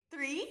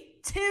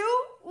2,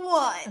 1.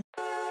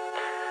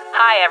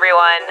 Hi,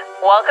 everyone.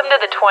 Welcome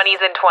to the 20s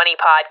and 20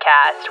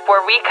 podcast,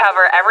 where we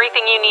cover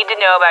everything you need to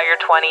know about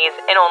your 20s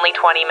in only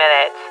 20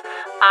 minutes.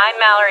 I'm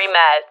Mallory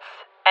Metz,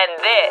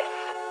 and this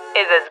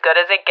is As Good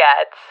as It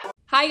Gets.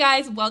 Hi,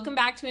 guys. Welcome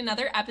back to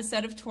another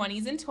episode of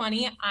 20s and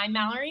 20. I'm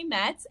Mallory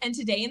Metz, and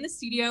today in the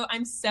studio,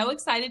 I'm so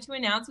excited to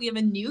announce we have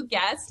a new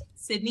guest,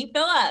 Sydney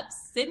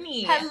Phillips.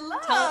 Sydney.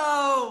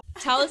 Hello.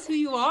 Tell us who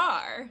you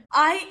are.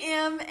 I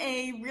am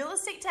a real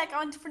estate tech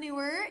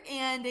entrepreneur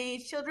and a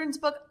children's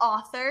book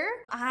author.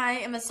 I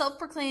am a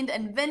self-proclaimed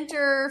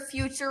inventor,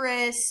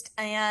 futurist,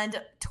 and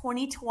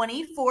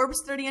 2020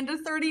 Forbes 30 Under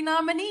 30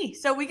 nominee.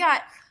 So we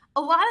got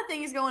a lot of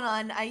things going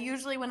on. I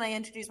usually, when I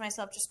introduce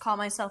myself, just call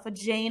myself a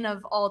Jane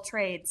of all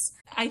trades.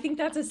 I think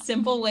that's a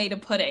simple way to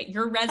put it.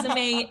 Your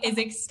resume is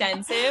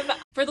extensive.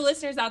 For the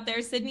listeners out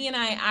there, Sydney and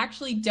I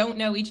actually don't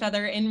know each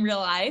other in real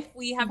life.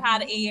 We have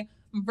had a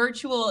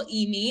virtual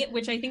e-meet,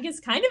 which I think is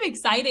kind of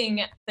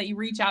exciting that you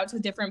reach out to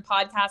different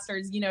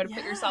podcasters, to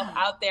put yourself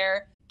out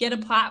there, get a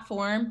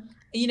platform.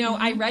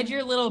 I read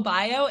your little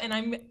bio and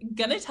I'm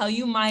going to tell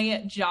you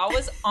my jaw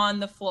was on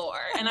the floor.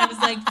 And I was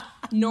like,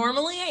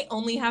 normally I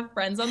only have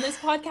friends on this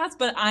podcast,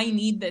 but I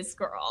need this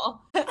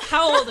girl.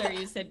 How old are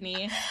you,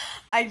 Sydney?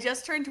 I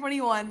just turned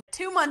 21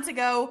 2 months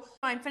ago.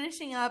 I'm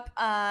finishing up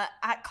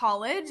at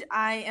college.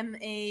 I am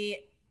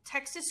a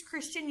Texas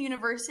Christian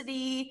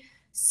University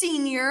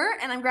senior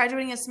and I'm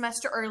graduating a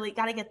semester early.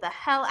 Got to get the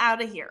hell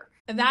out of here.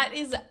 That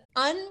is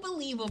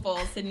unbelievable,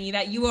 Sydney,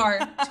 that you are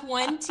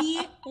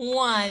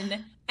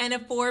 21 and a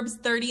Forbes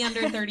 30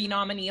 Under 30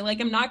 nominee. Like,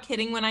 I'm not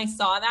kidding. When I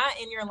saw that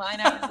in your line,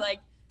 I was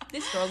like,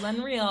 this girl's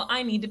unreal.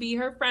 I need to be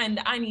her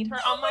friend. I need her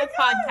on my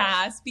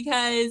podcast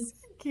because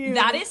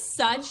that is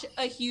such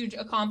a huge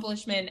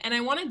accomplishment. And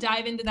I want to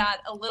dive into that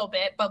a little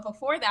bit. But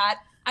before that,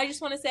 I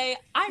just want to say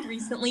I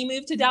recently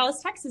moved to Dallas,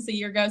 Texas a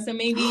year ago. So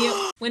maybe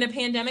when a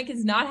pandemic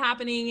is not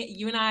happening,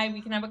 you and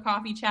we can have a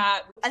coffee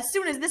chat. As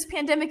soon as this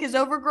pandemic is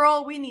over,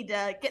 girl, we need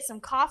to get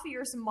some coffee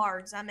or some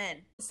margs. I'm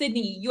in.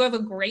 Sydney, you have a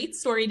great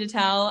story to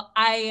tell.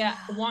 I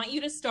want you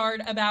to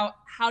start about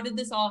how did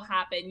this all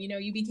happen?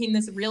 You became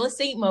this real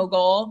estate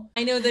mogul.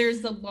 I know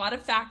there's a lot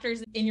of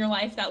factors in your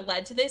life that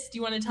led to this. Do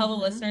you want to tell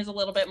the listeners a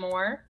little bit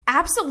more?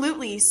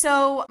 Absolutely.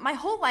 So my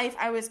whole life,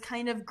 I was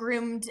kind of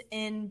groomed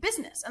in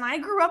business. And I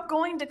grew up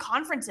going to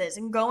conferences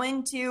and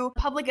going to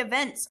public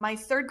events. My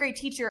third grade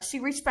teacher, she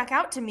reached back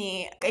out to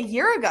me a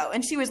year ago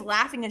and she was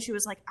laughing and she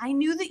was like, I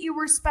knew that you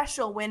were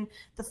special when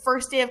the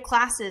first day of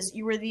classes,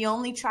 you were the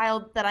only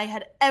child that I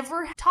had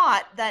ever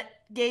taught that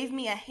gave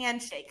me a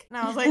handshake. And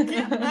I was like,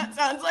 yeah, that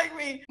sounds like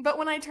me. But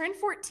when I turned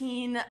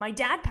 14, my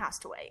dad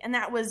passed away. And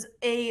that was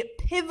a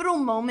pivotal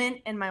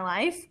moment in my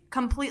life,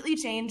 completely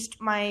changed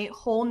my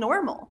whole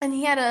normal. And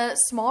he had a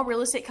small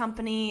real estate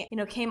company,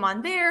 came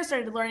on there,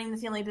 started learning the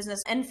family business.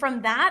 And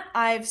from that,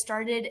 I've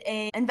started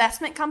an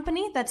investment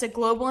company that's a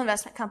global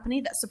investment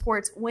company that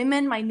supports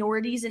women,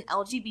 minorities, and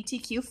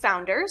LGBTQ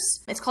founders.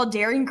 It's called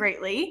Daring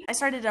Greatly. I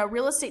started a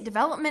real estate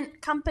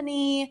development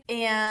company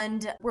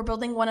and we're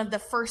building one of the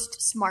first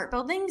smart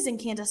buildings in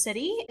Kansas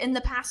City. In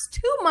the past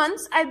 2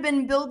 months, I've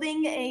been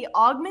building a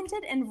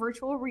augmented and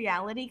virtual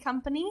reality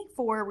company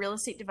for real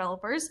estate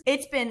developers.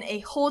 It's been a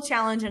whole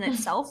challenge in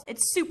itself.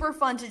 It's super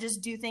fun to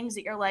just do things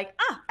that you're like,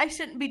 I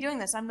shouldn't be doing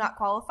this. I'm not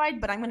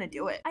qualified, but I'm going to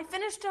do it. I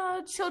finished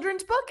a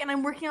children's book and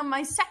I'm working on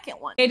my second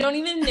one. I don't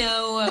even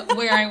know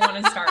where I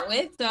want to start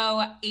with.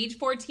 So age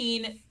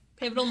 14,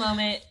 pivotal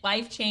moment,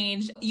 life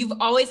changed. You've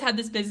always had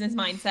this business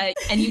mindset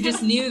and you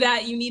just knew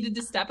that you needed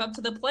to step up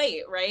to the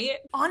plate, right?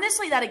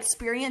 Honestly, that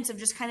experience of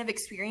just kind of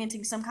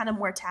experiencing some kind of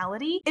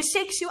mortality, it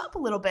shakes you up a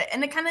little bit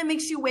and it kind of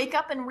makes you wake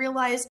up and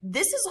realize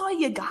this is all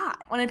you got.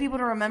 I wanted people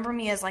to remember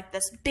me as like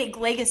this big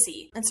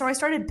legacy. And so I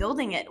started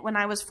building it when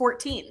I was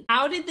 14.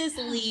 How did this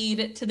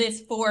lead to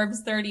this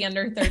Forbes 30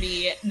 Under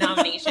 30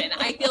 nomination?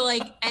 I feel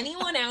like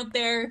anyone out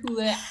there who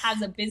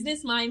has a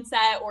business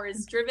mindset or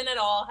is driven at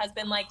all has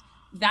been like,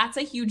 that's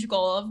a huge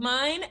goal of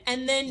mine.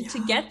 And then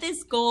to get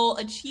this goal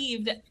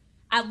achieved,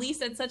 at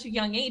least at such a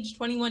young age,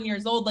 21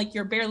 years old, like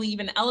you're barely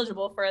even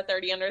eligible for a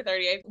 30 under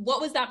 30. What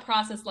was that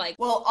process like?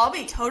 Well, I'll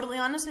be totally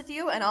honest with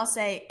you and I'll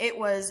say it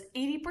was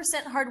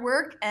 80% hard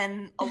work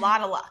and a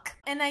lot of luck.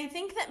 And I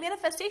think that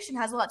manifestation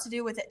has a lot to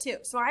do with it too.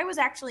 So I was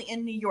actually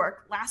in New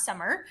York last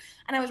summer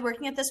and I was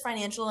working at this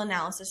financial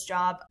analysis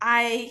job.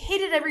 I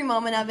hated every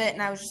moment of it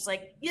and I was just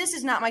like, this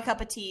is not my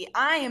cup of tea.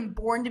 I am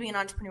born to be an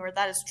entrepreneur.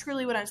 That is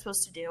truly what I'm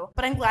supposed to do.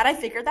 But I'm glad I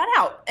figured that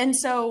out. And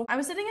so I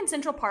was sitting in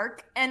Central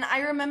Park and I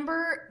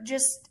remember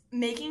just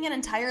making an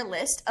entire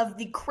list of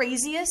the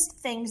craziest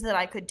things that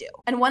I could do.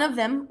 And one of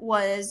them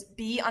was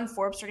be on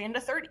Forbes 30 Under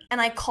 30. And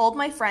I called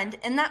my friend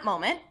in that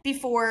moment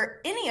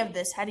before any of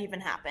this had even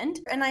happened.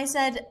 And I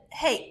said,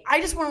 hey, I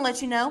just want to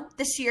let you know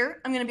this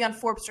year I'm going to be on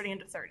Forbes 30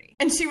 Under 30.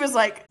 And she was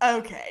like,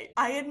 okay,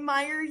 I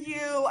admire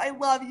you. I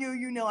love you.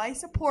 You know, I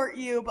support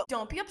you, but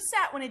don't be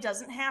upset when it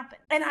doesn't happen.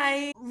 And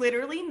I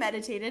literally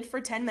meditated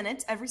for 10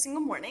 minutes every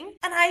single morning.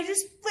 And I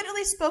just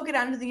literally spoke it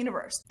out into the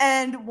universe.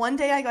 And one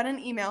day I got an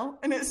email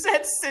and it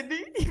said,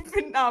 Sydney, you've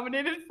been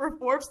nominated for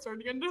Forbes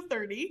 30 Under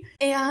 30.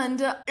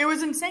 And it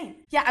was insane.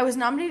 Yeah, I was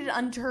nominated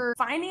under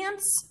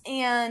finance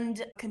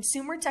and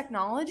consumer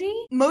technology,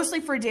 mostly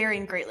for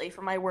Daring Greatly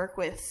for my work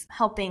with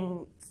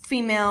helping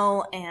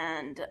female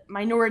and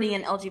minority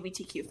and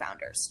LGBTQ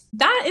founders.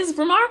 That is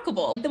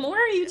remarkable. The more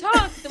you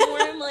talk, the more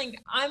I'm like,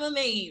 I'm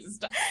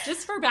amazed.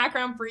 Just for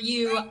background for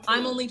you,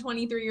 I'm only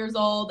 23 years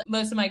old.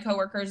 Most of my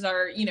coworkers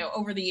are,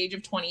 over the age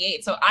of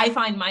 28. So I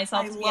find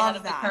myself to be ahead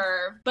of the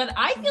curve. But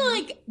I feel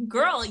like,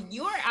 girl,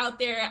 you are out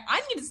there.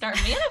 I need to start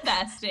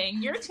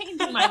manifesting. You're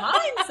changing my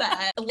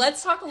mindset.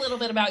 Let's talk a little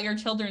bit about your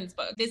children's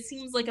book. This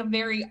seems like a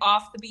very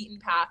off the beaten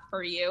path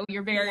for you.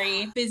 You're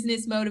very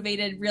business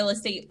motivated, real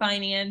estate,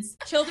 finance,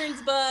 children's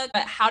book.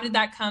 But how did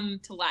that come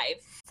to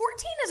life?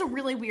 14 is a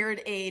really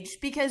weird age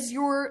because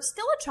you're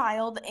still a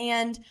child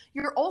and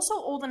you're also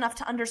old enough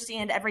to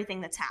understand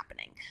everything that's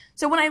happening.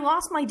 So when I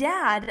lost my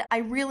dad,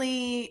 I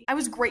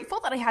was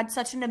grateful that I had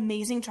such an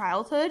amazing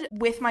childhood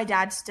with my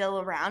dad still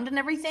around and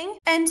everything.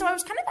 And so I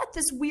was kind of at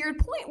this weird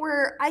point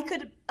where I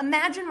could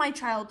imagine my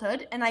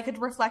childhood and I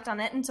could reflect on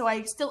it. And so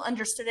I still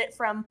understood it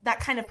from that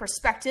kind of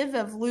perspective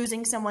of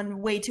losing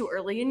someone way too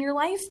early in your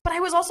life. But I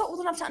was also old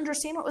enough to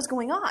understand what was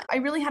going on. I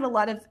really had a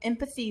lot of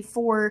empathy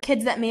for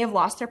kids that may have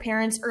lost their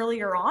parents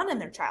earlier on in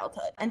their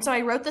childhood. And so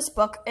I wrote this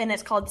book and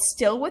it's called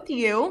Still With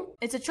You.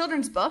 It's a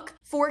children's book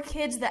for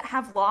kids that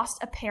have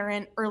lost a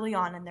parent early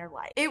on in their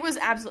life. It was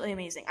absolutely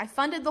amazing. I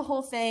funded the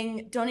whole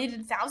thing,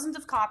 donated thousands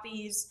of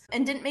copies,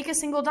 and didn't make a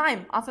single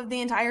dime off of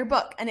the entire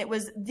book. And it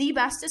was the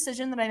best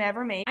decision that I've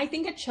ever made. I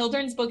think a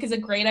children's book is a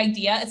great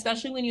idea,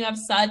 especially when you have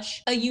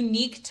such a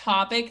unique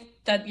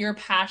topic that you're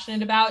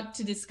passionate about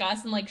to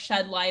discuss and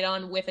shed light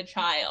on with a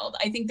child.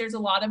 I think there's a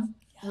lot of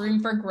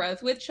room for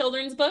growth with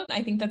children's books.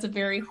 I think that's a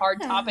very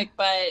hard topic,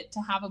 but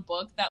to have a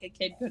book that a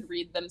kid could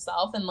read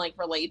themselves and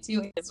relate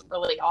to is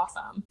really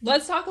awesome.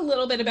 Let's talk a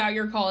little bit about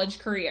your college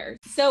career.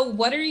 So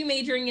what are you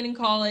majoring in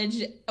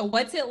college?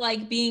 What's it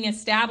like being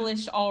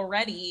established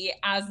already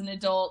as an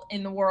adult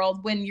in the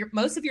world when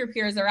most of your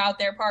peers are out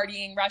there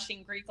partying,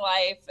 rushing Greek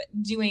life,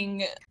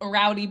 doing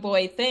rowdy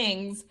boy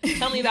things?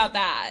 Tell me about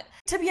that.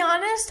 To be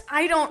honest,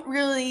 I don't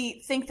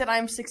really think that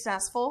I'm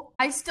successful.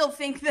 I still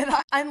think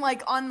that I'm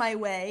on my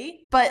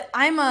way, but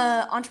I'm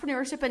a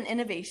entrepreneurship and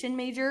innovation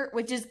major,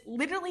 which is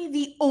literally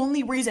the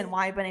only reason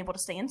why I've been able to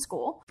stay in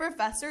school.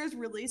 Professors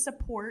really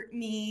support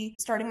me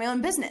starting my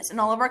own business, and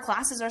all of our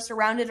classes are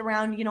surrounded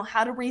around,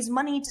 how to raise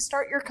money to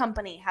start your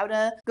company, how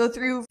to go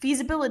through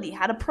feasibility,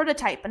 how to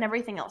prototype and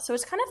everything else. So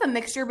it's kind of a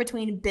mixture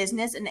between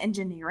business and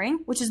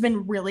engineering, which has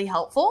been really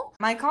helpful.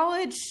 My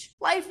college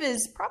life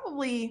is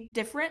probably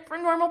different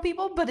from normal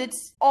people, but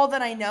it's all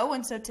that I know.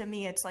 And so to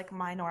me, it's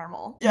my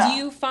normal. Do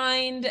you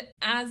find,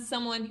 as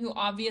someone who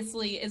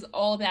obviously is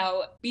all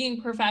about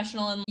being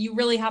professional and you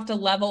really have to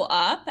level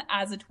up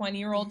as a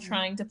 20-year-old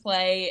trying to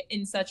play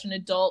in such an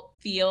adult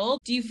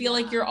field, do you feel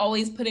like you're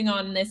always putting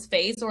on this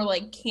face or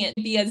can't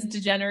be as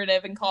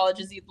degenerative in college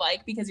as you'd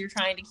like because you're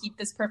trying to keep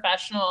this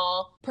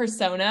professional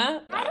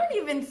persona? I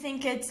don't even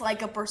think it's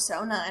a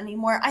persona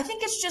anymore. I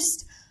think it's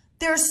just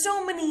there's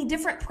so many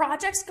different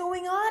projects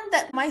going on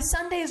that my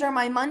Sundays are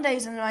my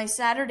Mondays and my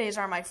Saturdays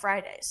are my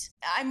Fridays.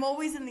 I'm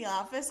always in the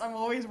office, I'm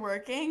always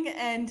working,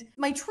 and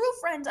my true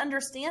friends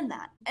understand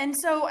that. And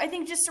so I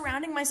think just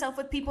surrounding myself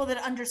with people that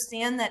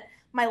understand that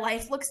my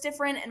life looks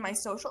different and my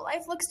social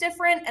life looks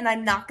different, and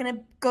I'm not going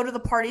to go to the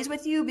parties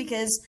with you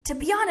because, to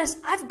be honest,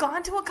 I've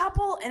gone to a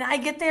couple and I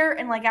get there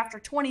and after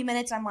 20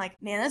 minutes I'm like,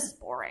 man, this is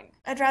boring.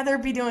 I'd rather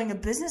be doing a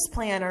business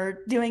plan or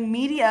doing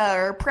media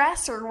or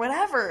press or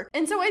whatever.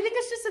 And so I think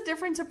it's just a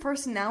difference of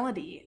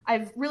personality.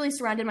 I've really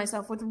surrounded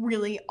myself with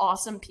really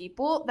awesome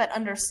people that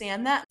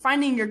understand that.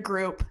 Finding your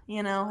group,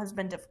 has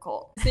been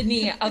difficult.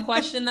 Sydney, a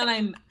question that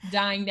I'm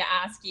dying to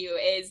ask you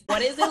is,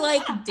 what is it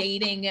like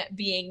dating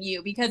being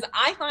you? Because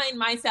I find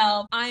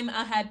myself, I'm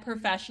ahead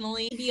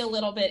professionally, be a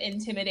little bit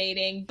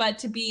intimidating, but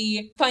to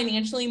be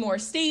financially more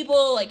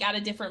stable, at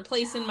a different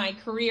place in my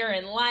career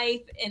and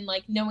life and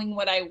knowing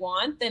what I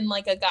want than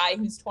a guy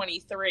who's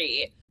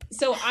 23.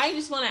 So I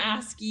just want to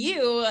ask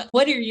you,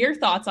 what are your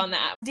thoughts on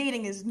that?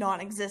 Dating is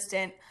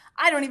non-existent.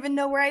 I don't even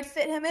know where I'd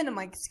fit him into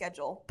my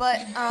schedule, but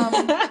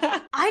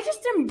I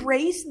just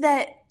embrace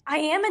that I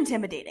am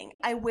intimidating.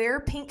 I wear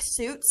pink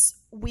suits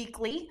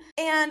weekly,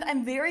 and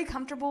I'm very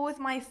comfortable with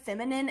my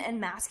feminine and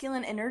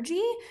masculine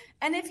energy.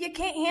 And if you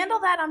can't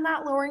handle that, I'm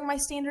not lowering my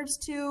standards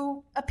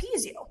to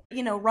appease you.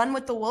 Run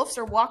with the wolves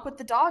or walk with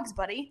the dogs,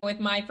 buddy. With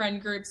my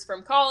friend groups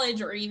from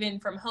college or even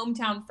from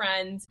hometown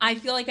friends, I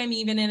feel like I'm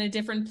even in a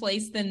different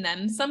place than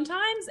them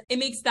sometimes. It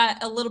makes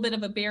that a little bit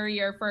of a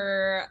barrier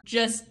for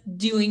just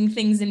doing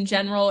things in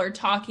general or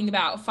talking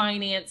about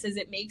finances.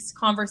 It makes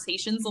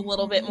conversations a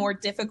little bit more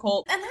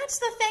difficult. And that's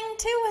the thing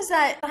too, is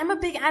that I'm a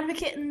big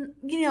advocate and,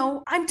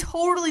 I'm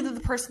totally the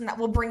person that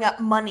will bring up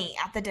money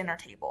at the dinner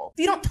table.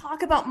 If you don't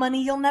talk about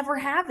money, you'll never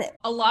have it.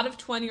 A lot of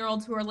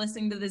 20-year-olds who are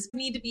listening to this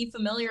need to be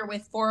familiar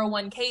with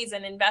 401ks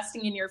and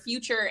investing in your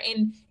future.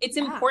 And it's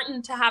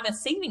important to have a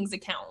savings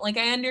account.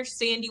 I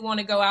understand you want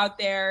to go out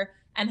there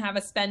and have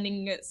a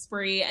spending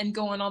spree and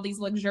go on all these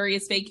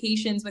luxurious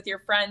vacations with your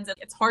friends.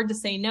 It's hard to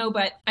say no,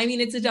 but I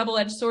mean, it's a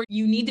double-edged sword.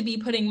 You need to be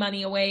putting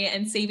money away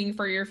and saving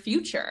for your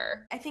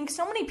future. I think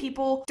so many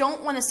people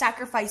don't want to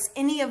sacrifice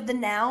any of the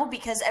now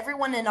because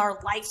everyone in our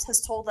lives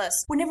has told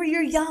us, whenever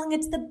you're young,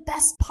 it's the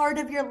best part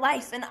of your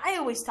life. And I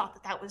always thought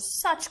that that was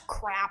such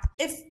crap.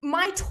 If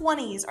my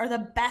 20s are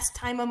the best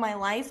time of my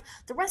life,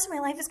 the rest of my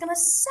life is going to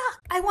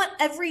suck. I want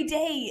every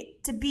day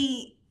to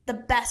be the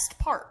best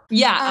part.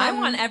 Yeah, I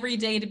want every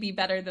day to be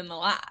better than the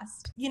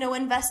last. You know,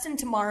 invest in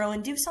tomorrow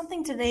and do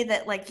something today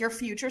that like your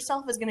future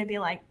self is going to be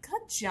like,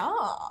 good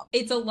job.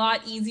 It's a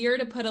lot easier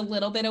to put a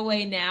little bit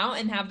away now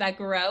and have that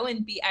grow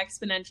and be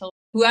exponential.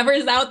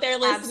 Whoever's out there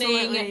listening,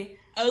 Absolutely.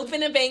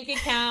 Open a bank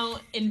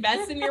account,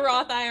 invest in your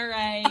Roth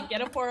IRA,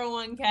 get a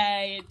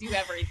 401k, do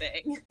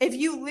everything. If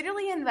you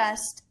literally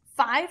invest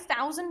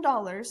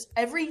 $5,000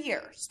 every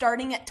year,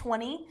 starting at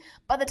 20,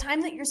 by the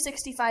time that you're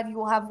 65, you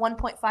will have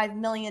 $1.5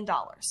 million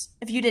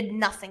if you did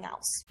nothing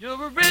else.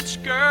 You're a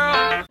rich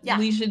girl. Yeah,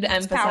 We should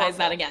emphasize powerful.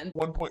 that again.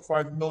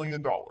 $1.5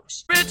 million.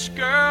 Rich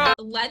girl.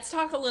 Let's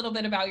talk a little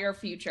bit about your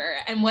future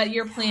and what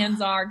your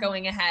plans are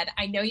going ahead.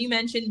 I know you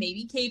mentioned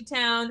maybe Cape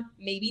Town,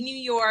 maybe New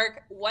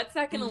York. What's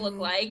that going to look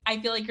like? I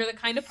feel like you're the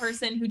kind of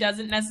person who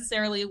doesn't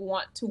necessarily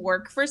want to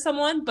work for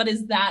someone, but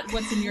is that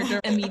what's in your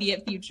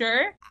immediate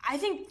future? I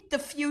think the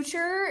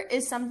future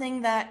is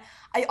something that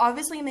I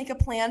obviously make a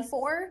plan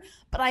for,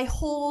 but I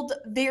hold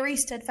very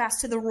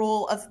steadfast to the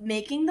rule of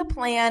making the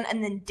plan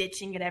and then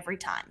ditching it every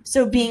time.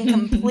 So being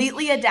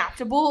completely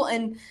adaptable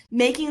and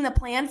making the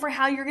plan for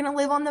how you're going to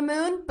live on the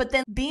moon, but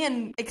then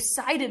being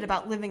excited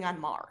about living on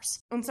Mars.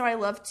 And so I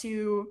love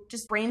to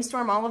just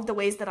brainstorm all of the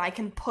ways that I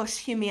can push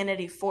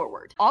humanity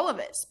forward. All of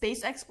it.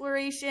 Space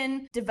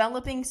exploration,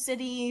 developing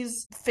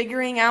cities,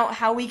 figuring out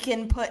how we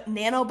can put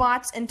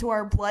nanobots into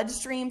our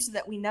bloodstream so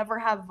that we never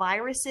have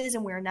viruses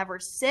and we're never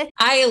sick.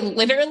 I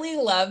literally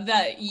love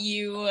that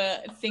you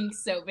think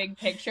so big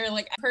picture.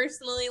 Like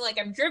personally, like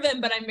I'm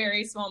driven, but I'm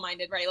very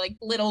small-minded, right? Like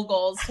little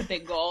goals to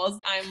big goals.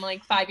 I'm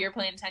like 5-year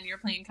plan, 10-year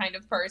plan kind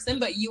of person,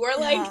 but you are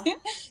like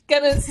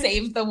gonna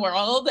save the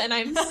world. And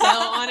I'm so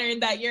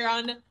honored that you're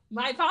on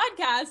my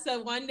podcast.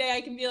 So one day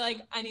I can be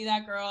like, I knew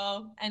that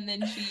girl. And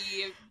then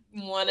she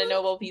won a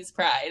Nobel Peace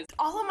Prize.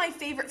 All of my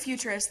favorite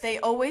futurists, they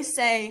always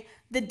say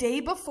the day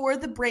before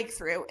the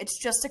breakthrough,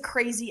 it's just a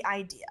crazy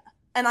idea.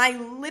 And I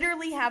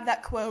literally have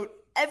that quote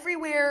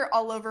everywhere,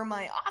 all over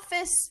my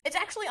office. It's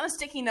actually on a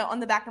sticky note on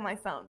the back of my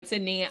phone.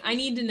 Sydney, I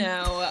need to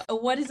know,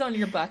 what is on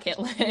your bucket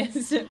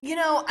list? You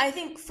know, I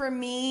think for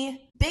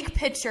me, big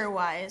picture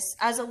wise,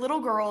 as a little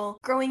girl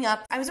growing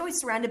up, I was always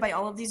surrounded by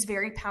all of these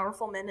very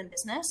powerful men in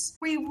business.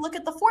 Where you look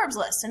at the Forbes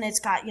list and it's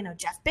got, you know,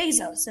 Jeff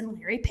Bezos and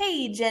Larry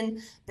Page and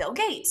Bill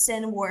Gates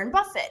and Warren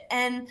Buffett.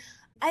 And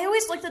I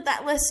always looked at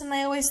that list and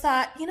I always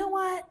thought, you know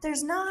what?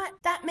 There's not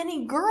that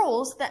many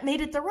girls that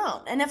made it their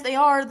own. And if they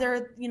are,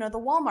 they're, you know, the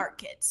Walmart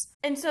kids.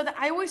 And so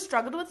I always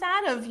struggled with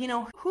that of, you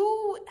know,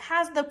 who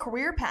has the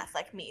career path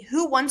like me?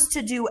 Who wants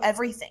to do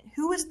everything?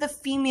 Who is the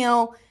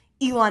female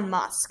Elon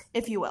Musk,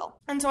 if you will?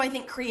 And so I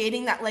think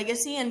creating that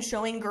legacy and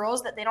showing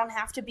girls that they don't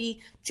have to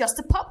be just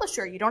a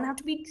publisher. You don't have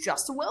to be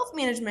just a wealth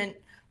management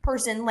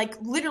person, like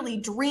literally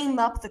dream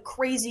up the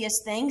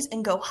craziest things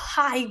and go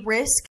high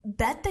risk,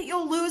 bet that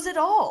you'll lose it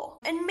all.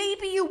 And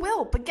maybe you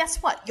will, but guess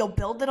what? You'll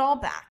build it all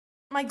back.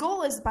 My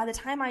goal is by the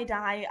time I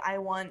die, I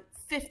want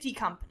 50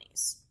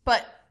 companies.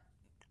 But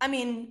I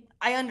mean,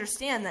 I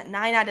understand that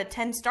 9 out of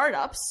 10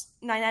 startups,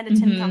 9 out of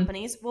 10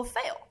 companies will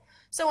fail.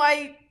 So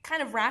I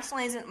kind of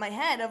rationalize it in my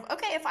head of,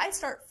 okay, if I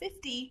start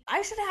 50,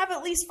 I should have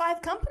at least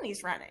 5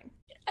 companies running.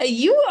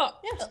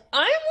 I'm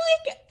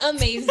like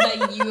amazed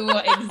that you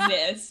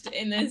exist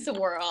in this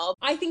world.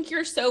 I think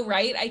you're so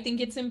right. I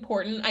think it's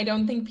important. I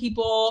don't think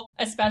people,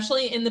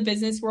 especially in the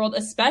business world,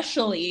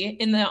 especially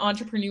in the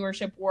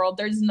entrepreneurship world,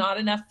 there's not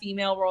enough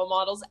female role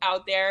models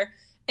out there.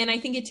 And I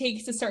think it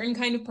takes a certain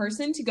kind of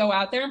person to go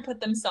out there and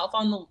put themselves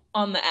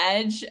on the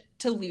edge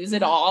to lose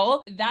it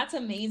all. That's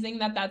amazing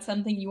that that's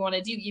something you want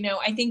to do. You know,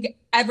 I think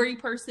every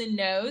person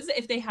knows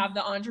if they have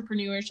the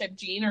entrepreneurship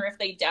gene or if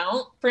they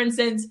don't. For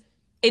instance,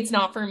 it's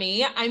not for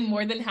me. I'm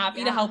more than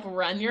happy to help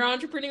run your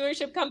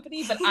entrepreneurship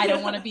company, but I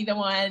don't want to be the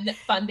one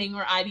funding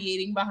or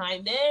ideating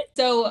behind it.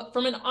 So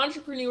from an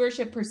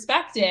entrepreneurship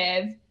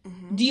perspective,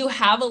 do you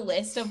have a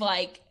list of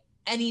like,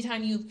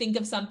 anytime you think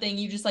of something,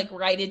 you just like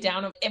write it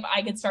down of, if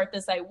I could start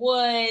this, I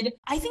would?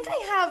 I think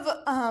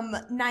I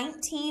have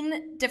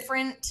 19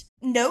 different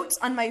notes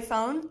on my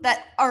phone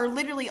that are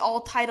literally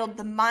all titled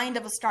The Mind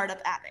of a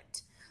Startup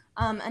Addict.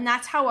 And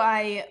that's how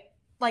I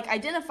like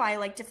identify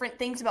like different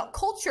things about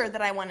culture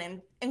that I want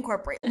to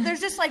incorporate. There's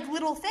just like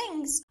little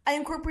things. I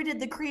incorporated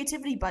the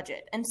creativity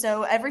budget. And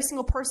so every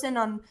single person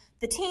on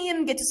the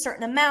team gets a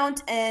certain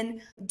amount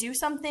and do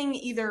something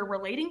either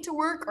relating to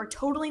work or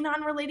totally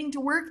non-relating to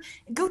work.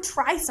 Go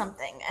try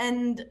something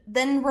and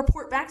then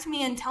report back to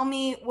me and tell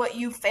me what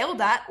you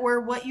failed at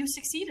or what you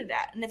succeeded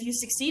at. And if you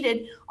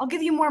succeeded, I'll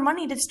give you more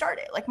money to start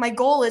it. Like my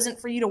goal isn't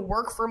for you to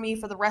work for me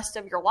for the rest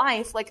of your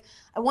life. Like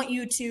I want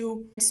you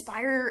to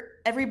inspire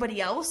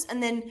everybody else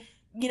and then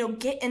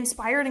get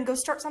inspired and go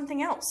start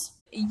something else.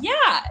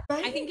 Yeah,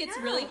 I think it's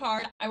really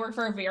hard. I work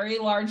for a very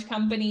large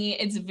company.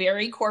 It's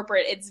very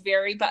corporate. It's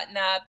very button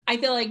up. I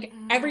feel like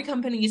every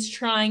company is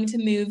trying to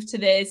move to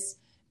this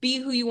be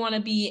who you want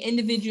to be,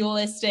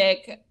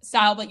 individualistic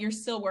style, but you're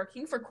still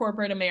working for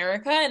corporate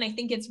America. And I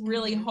think it's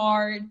really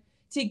hard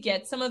to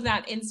get some of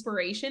that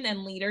inspiration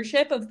and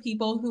leadership of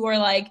people who are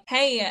like,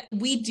 hey,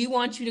 we do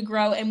want you to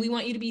grow and we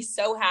want you to be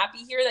so happy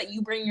here that you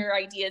bring your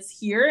ideas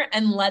here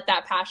and let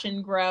that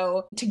passion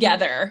grow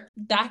together.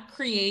 That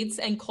creates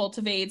and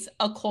cultivates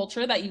a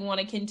culture that you want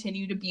to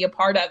continue to be a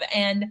part of.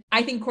 And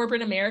I think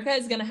corporate America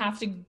is going to have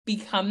to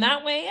become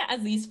that way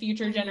as these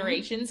future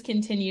generations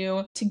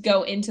continue to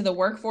go into the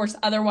workforce.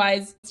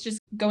 Otherwise, it's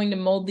just going to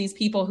mold these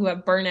people who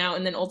have burnout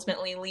and then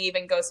ultimately leave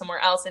and go somewhere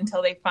else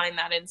until they find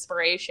that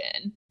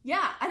inspiration.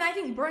 Yeah, and I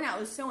think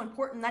burnout is so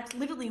important. That's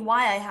literally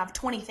why I have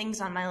 20 things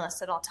on my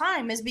list at all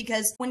time, is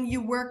because when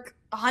you work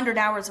 100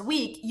 hours a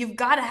week, you've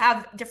got to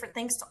have different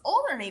things to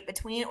alternate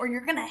between or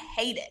you're going to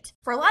hate it.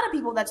 For a lot of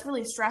people, that's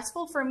really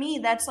stressful. For me,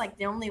 that's like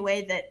the only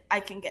way that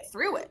I can get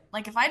through it.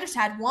 Like if I just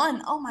had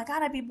one, oh my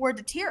God, I'd be bored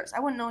to tears.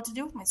 I wouldn't know what to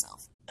do with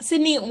myself.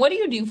 Sydney, what do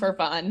you do for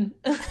fun?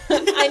 I need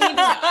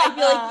to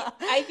know.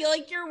 I feel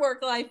like your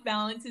work-life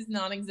balance is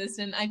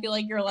non-existent. I feel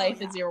like your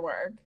life is your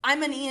work.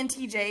 I'm an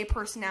ENTJ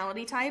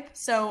personality type,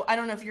 so I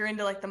don't know if you're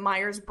into like the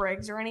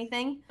Myers-Briggs or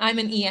anything. I'm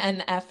an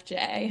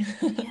ENFJ.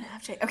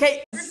 ENFJ.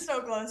 Okay, we're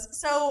so close.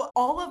 So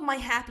all of my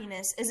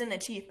happiness is an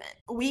achievement.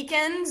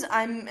 Weekends,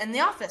 I'm in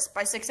the office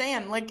by 6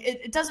 a.m. Like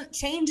it doesn't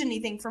change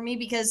anything for me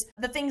because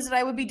the things that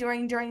I would be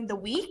doing during the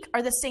week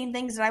are the same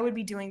things that I would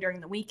be doing during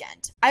the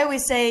weekend. I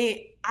always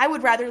say I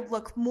would rather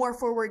look more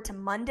forward to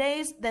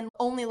Mondays than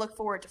only look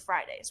forward to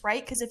Fridays,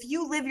 right? Because if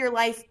you live your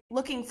life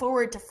looking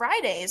forward to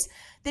Fridays,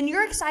 then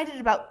you're excited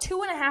about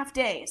 2.5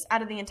 days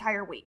out of the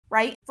entire week,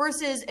 right?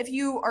 Versus if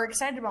you are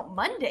excited about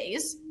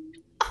Mondays,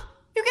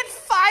 you get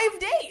 5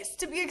 days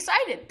to be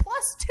excited,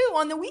 plus 2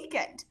 on the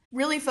weekend.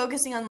 Really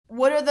focusing on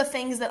what are the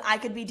things that I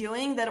could be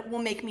doing that will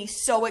make me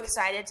so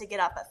excited to get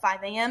up at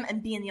 5 a.m.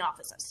 and be in the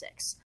office at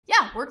 6.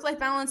 Yeah, work-life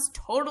balance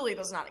totally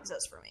does not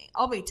exist for me.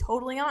 I'll be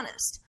totally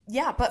honest.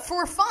 Yeah, but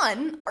for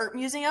fun, art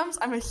museums,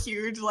 I'm a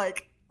huge,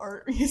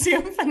 art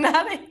museum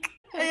fanatic.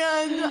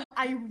 And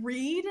I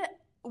read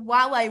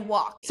while I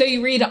walk. So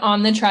you read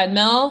on the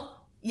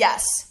treadmill?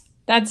 Yes.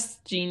 That's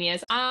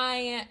genius.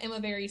 I am a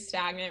very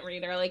stagnant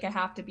reader. Like I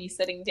have to be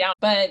sitting down,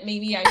 but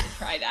maybe I should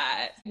try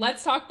that.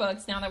 Let's talk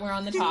books now that we're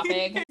on the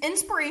topic.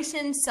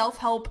 Inspiration,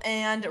 self-help,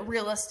 and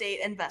real estate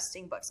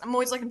investing books. I'm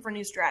always looking for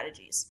new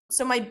strategies.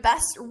 So my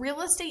best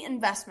real estate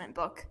investment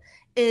book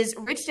is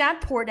Rich Dad,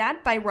 Poor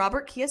Dad by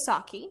Robert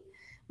Kiyosaki.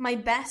 My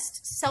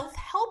best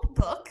self-help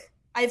book,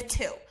 I have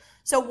 2.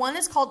 So one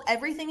is called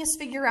Everything is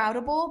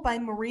Figureoutable by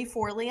Marie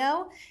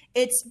Forleo.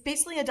 It's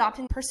basically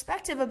adopting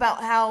perspective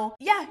about how,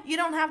 you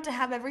don't have to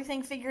have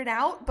everything figured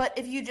out, but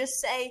if you just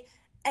say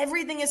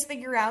everything is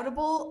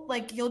figureoutable,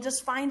 like you'll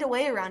just find a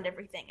way around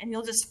everything and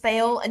you'll just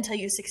fail until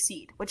you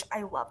succeed, which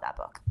I love that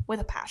book with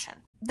a passion.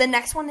 The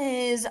next one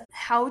is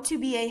How to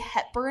Be a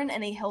Hepburn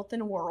in a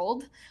Hilton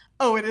World.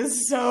 Oh, it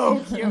is so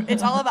cute.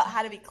 It's all about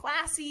how to be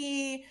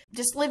classy,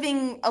 just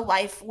living a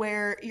life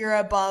where you're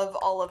above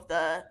all of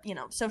the,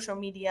 social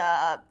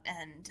media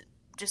and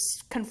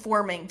just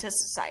conforming to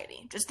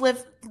society. Just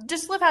live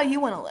how you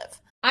want to live.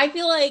 I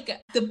feel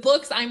like the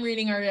books I'm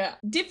reading are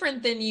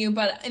different than you,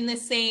 but in the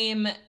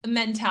same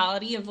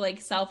mentality of like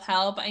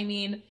self-help. I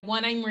mean,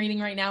 one I'm reading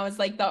right now is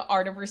like The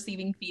Art of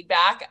Receiving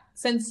Feedback.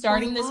 Since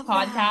starting this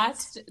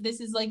podcast, this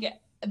has like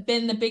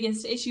been the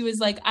biggest issue is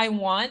like, I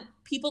want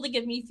people to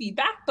give me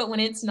feedback, but when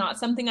it's not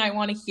something I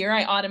want to hear,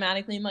 I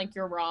automatically am like,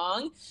 you're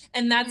wrong.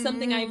 And that's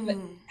something I've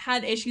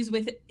had issues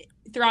with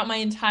throughout my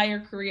entire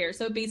career.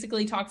 So it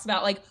basically talks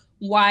about like,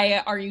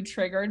 why are you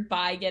triggered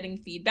by getting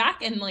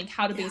feedback and like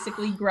how to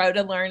basically grow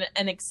to learn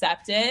and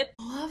accept it.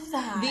 Love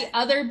that. The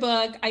other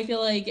book I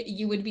feel like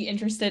you would be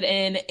interested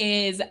in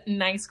is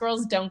Nice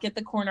Girls Don't Get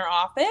the Corner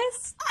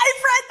Office.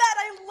 I've read that.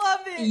 I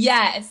love it.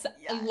 Yes.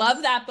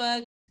 Love that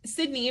book.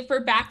 Sydney,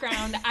 for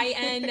background, I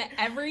end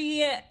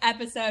every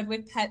episode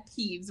with pet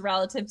peeves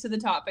relative to the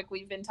topic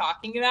we've been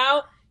talking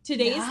about.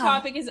 Today's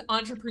topic is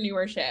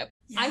entrepreneurship.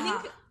 I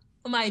think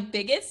my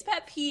biggest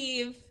pet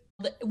peeve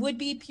would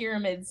be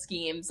pyramid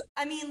schemes.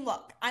 I mean,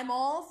 look, I'm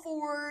all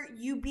for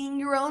you being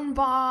your own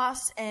boss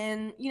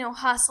and,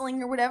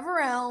 hustling or whatever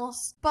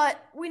else.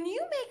 But when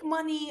you make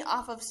money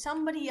off of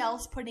somebody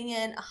else putting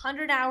in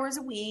 100 hours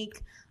a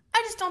week,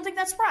 I just don't think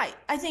that's right.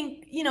 I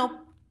think,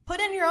 put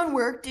in your own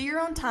work, do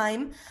your own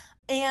time,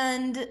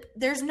 and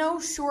there's no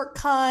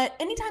shortcut.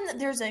 Anytime that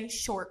there's a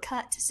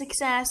shortcut to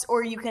success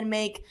or you can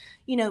make,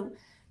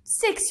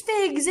 6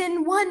 figs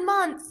in 1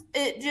 month,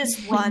 it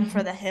just run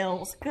for the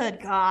hills. Good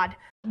God.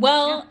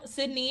 Well,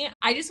 Sydney,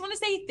 I just want to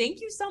say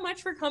thank you so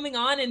much for coming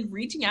on and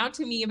reaching out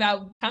to me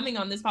about coming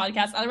on this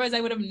podcast. Otherwise,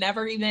 I would have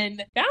never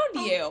even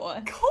found you.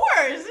 Of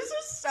course. This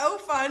was so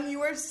fun.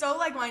 You are so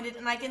like-minded,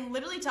 and I can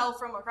literally tell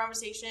from our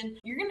conversation,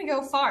 you're going to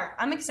go far.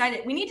 I'm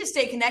excited. We need to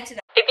stay connected.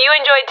 If you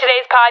enjoyed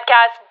today's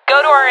podcast, go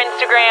to our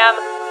Instagram,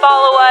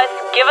 follow us,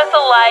 give us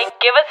a like,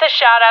 give us a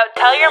shout out,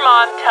 tell your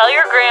mom, tell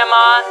your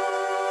grandma,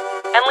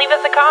 and leave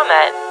us a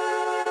comment.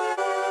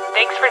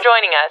 Thanks for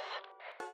joining us.